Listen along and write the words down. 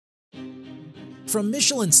From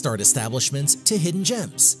Michelin-starred establishments to hidden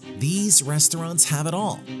gems, these restaurants have it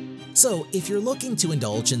all. So if you're looking to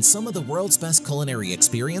indulge in some of the world's best culinary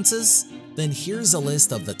experiences, then here's a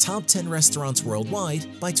list of the top 10 restaurants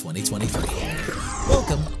worldwide by 2023.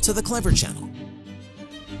 Welcome to the Clever Channel.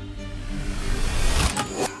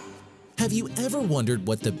 Have you ever wondered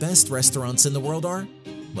what the best restaurants in the world are?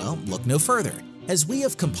 Well, look no further, as we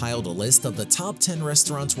have compiled a list of the top 10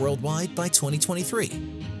 restaurants worldwide by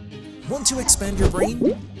 2023. Want to expand your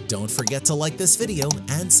brain? Don't forget to like this video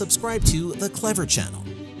and subscribe to the Clever Channel.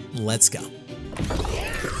 Let's go.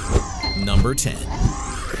 Number 10.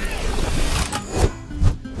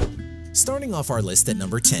 Starting off our list at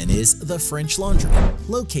number 10 is the French Laundry,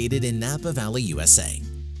 located in Napa Valley, USA.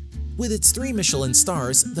 With its 3 Michelin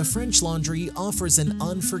stars, the French Laundry offers an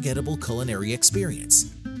unforgettable culinary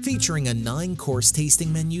experience, featuring a 9-course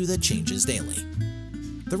tasting menu that changes daily.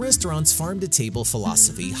 The restaurant's farm-to-table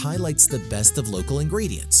philosophy highlights the best of local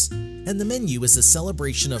ingredients, and the menu is a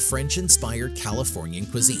celebration of French-inspired Californian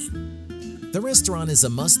cuisine. The restaurant is a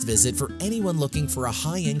must-visit for anyone looking for a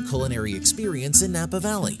high-end culinary experience in Napa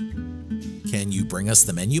Valley. Can you bring us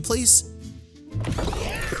the menu, please?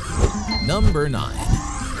 Number 9.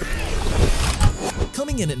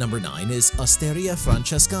 Coming in at number 9 is Osteria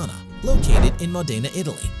Francescana, located in Modena,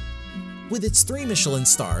 Italy. With its 3 Michelin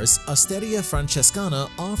stars, Osteria Francescana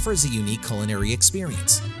offers a unique culinary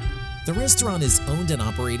experience. The restaurant is owned and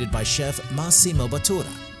operated by chef Massimo Bottura.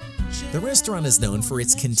 The restaurant is known for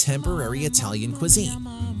its contemporary Italian cuisine,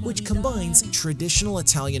 which combines traditional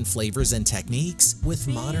Italian flavors and techniques with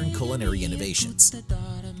modern culinary innovations.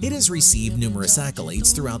 It has received numerous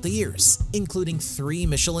accolades throughout the years, including 3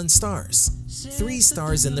 Michelin stars, 3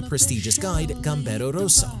 stars in the prestigious guide Gambero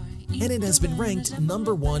Rosso, and it has been ranked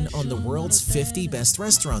number 1 on the world's 50 best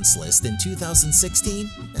restaurants list in 2016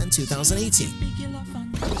 and 2018.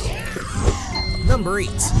 Number 8.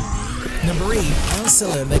 Number 8,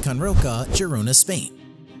 Atxondo in Roca, Girona, Spain.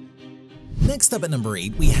 Next up at number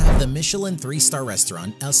 8, we have the Michelin 3-star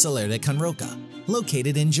restaurant Atxondo in Roca,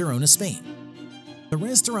 located in Girona, Spain. The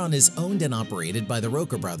restaurant is owned and operated by the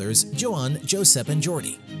Roca brothers, Joan, Josep, and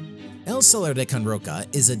Jordi. Atxondo in Roca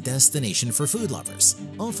is a destination for food lovers,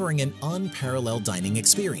 offering an unparalleled dining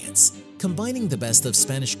experience, combining the best of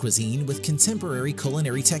Spanish cuisine with contemporary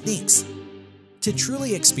culinary techniques. To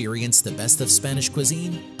truly experience the best of Spanish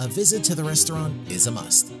cuisine, a visit to the restaurant is a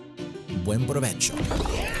must. Buen provecho.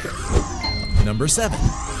 Number 7.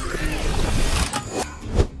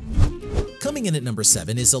 Coming in at number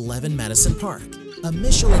 7 is 11 Madison Park, a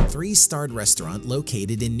Michelin 3-starred restaurant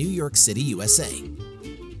located in New York City, USA.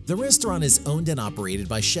 The restaurant is owned and operated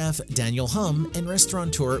by chef Daniel Hum and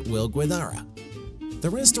restaurateur Will Guevara. The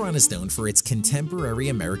restaurant is known for its contemporary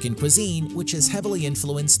American cuisine, which is heavily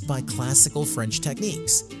influenced by classical French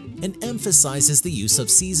techniques and emphasizes the use of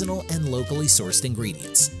seasonal and locally sourced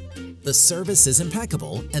ingredients. The service is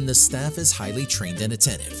impeccable and the staff is highly trained and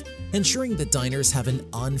attentive, ensuring that diners have an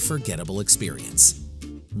unforgettable experience.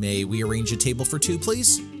 May we arrange a table for 2,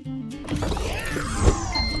 please?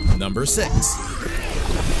 Number 6.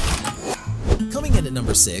 Coming in at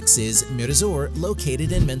number 6 is Mirazur,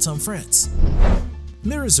 located in Menton, France.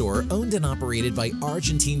 Mirazur, owned and operated by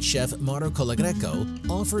Argentine chef Mauro Colagreco,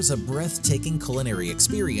 offers a breathtaking culinary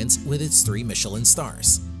experience with its 3 Michelin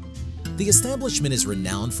stars. The establishment is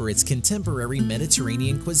renowned for its contemporary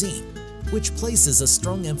Mediterranean cuisine, which places a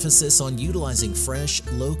strong emphasis on utilizing fresh,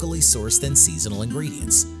 locally sourced and seasonal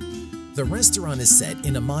ingredients. The restaurant is set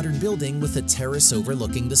in a modern building with a terrace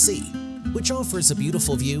overlooking the sea, which offers a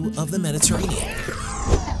beautiful view of the Mediterranean.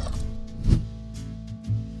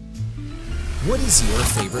 What is your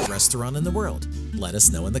favorite restaurant in the world? Let us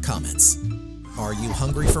know in the comments. Are you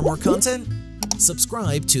hungry for more content?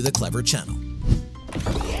 Subscribe to the Clever Channel.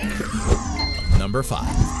 Number 5.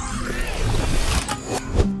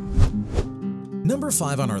 Number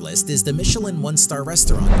 5 on our list is the Michelin 1-star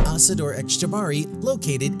restaurant Asador Etxebarri,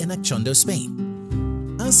 located in Atxondo, Spain.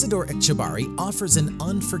 Asador Etxebarri offers an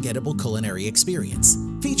unforgettable culinary experience,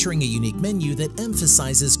 featuring a unique menu that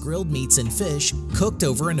emphasizes grilled meats and fish cooked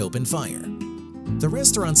over an open fire. The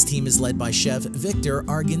restaurant's team is led by chef Victor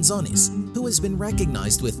Argenzonis, who has been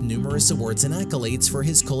recognized with numerous awards and accolades for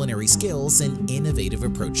his culinary skills and innovative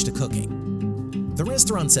approach to cooking. The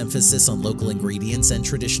restaurant's emphasis on local ingredients and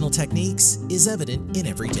traditional techniques is evident in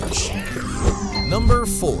every dish. Number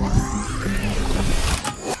 4.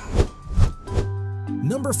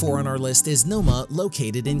 Number 4 on our list is Noma,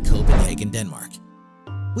 located in Copenhagen, Denmark.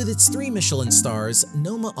 With its 3 Michelin stars,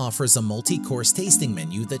 Noma offers a multi-course tasting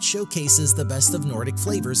menu that showcases the best of Nordic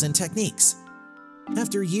flavors and techniques.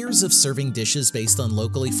 After years of serving dishes based on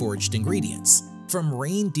locally foraged ingredients, From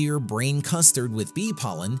reindeer brain custard with bee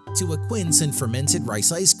pollen to a quince and fermented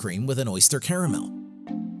rice ice cream with an oyster caramel.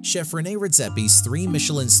 Chef Rene Redzepi's 3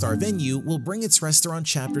 Michelin star venue will bring its restaurant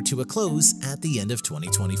chapter to a close at the end of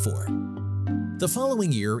 2024. The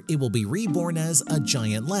following year, it will be reborn as a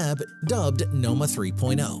giant lab dubbed Noma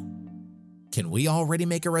 3.0. Can we already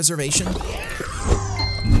make a reservation?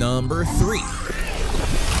 Number 3.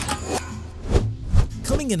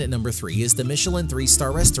 Coming in at number 3 is the Michelin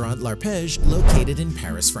 3-star restaurant L'Arpège, located in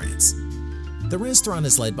Paris, France. The restaurant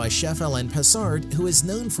is led by Chef Alain Passard, who is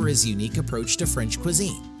known for his unique approach to French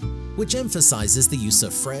cuisine, which emphasizes the use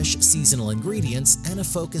of fresh, seasonal ingredients and a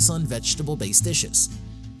focus on vegetable-based dishes.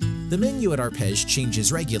 The menu at Arpège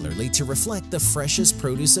changes regularly to reflect the freshest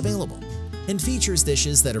produce available and features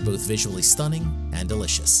dishes that are both visually stunning and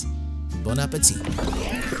delicious. Bon appétit!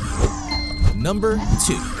 Number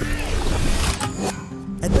 2.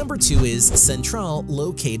 At number 2 is Central,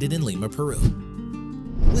 located in Lima, Peru.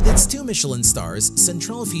 With its 2 Michelin stars,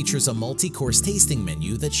 Central features a multi-course tasting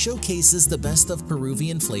menu that showcases the best of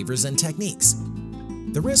Peruvian flavors and techniques.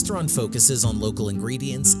 The restaurant focuses on local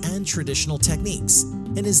ingredients and traditional techniques,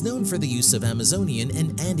 and is known for the use of Amazonian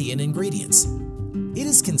and Andean ingredients. It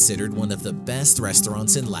is considered one of the best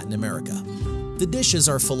restaurants in Latin America. The dishes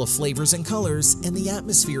are full of flavors and colors, and the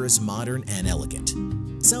atmosphere is modern and elegant.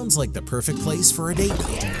 Sounds like the perfect place for a date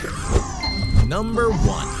night. Number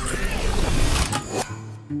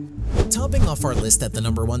 1. Topping off our list at the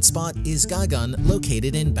number 1 spot is Gaggan,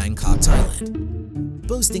 located in Bangkok, Thailand.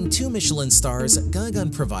 Boasting 2 Michelin stars,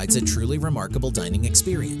 Gaggan provides a truly remarkable dining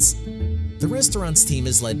experience. The restaurant's team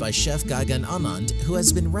is led by Chef Gaggan Anand, who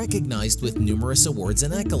has been recognized with numerous awards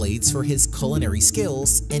and accolades for his culinary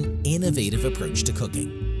skills and innovative approach to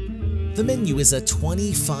cooking. The menu is a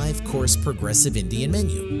 25-course progressive Indian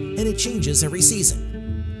menu, and it changes every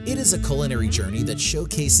season. It is a culinary journey that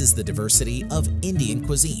showcases the diversity of Indian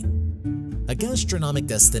cuisine. A gastronomic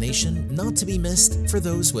destination not to be missed for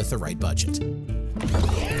those with the right budget.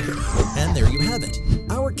 And there you have it,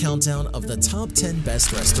 our countdown of the top 10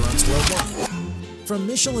 best restaurants worldwide. From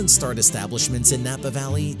Michelin-starred establishments in Napa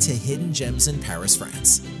Valley to hidden gems in Paris,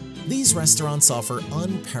 France, these restaurants offer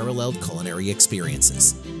unparalleled culinary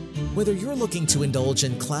experiences. Whether you're looking to indulge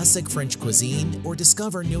in classic French cuisine or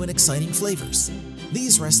discover new and exciting flavors,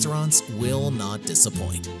 these restaurants will not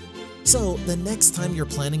disappoint. So, the next time you're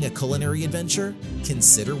planning a culinary adventure,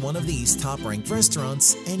 consider one of these top-ranked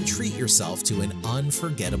restaurants and treat yourself to an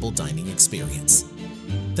unforgettable dining experience.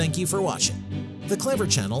 Thank you for watching. The Clever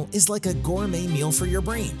Channel is like a gourmet meal for your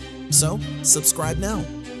brain, so subscribe now.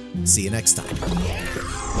 See you next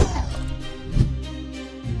time.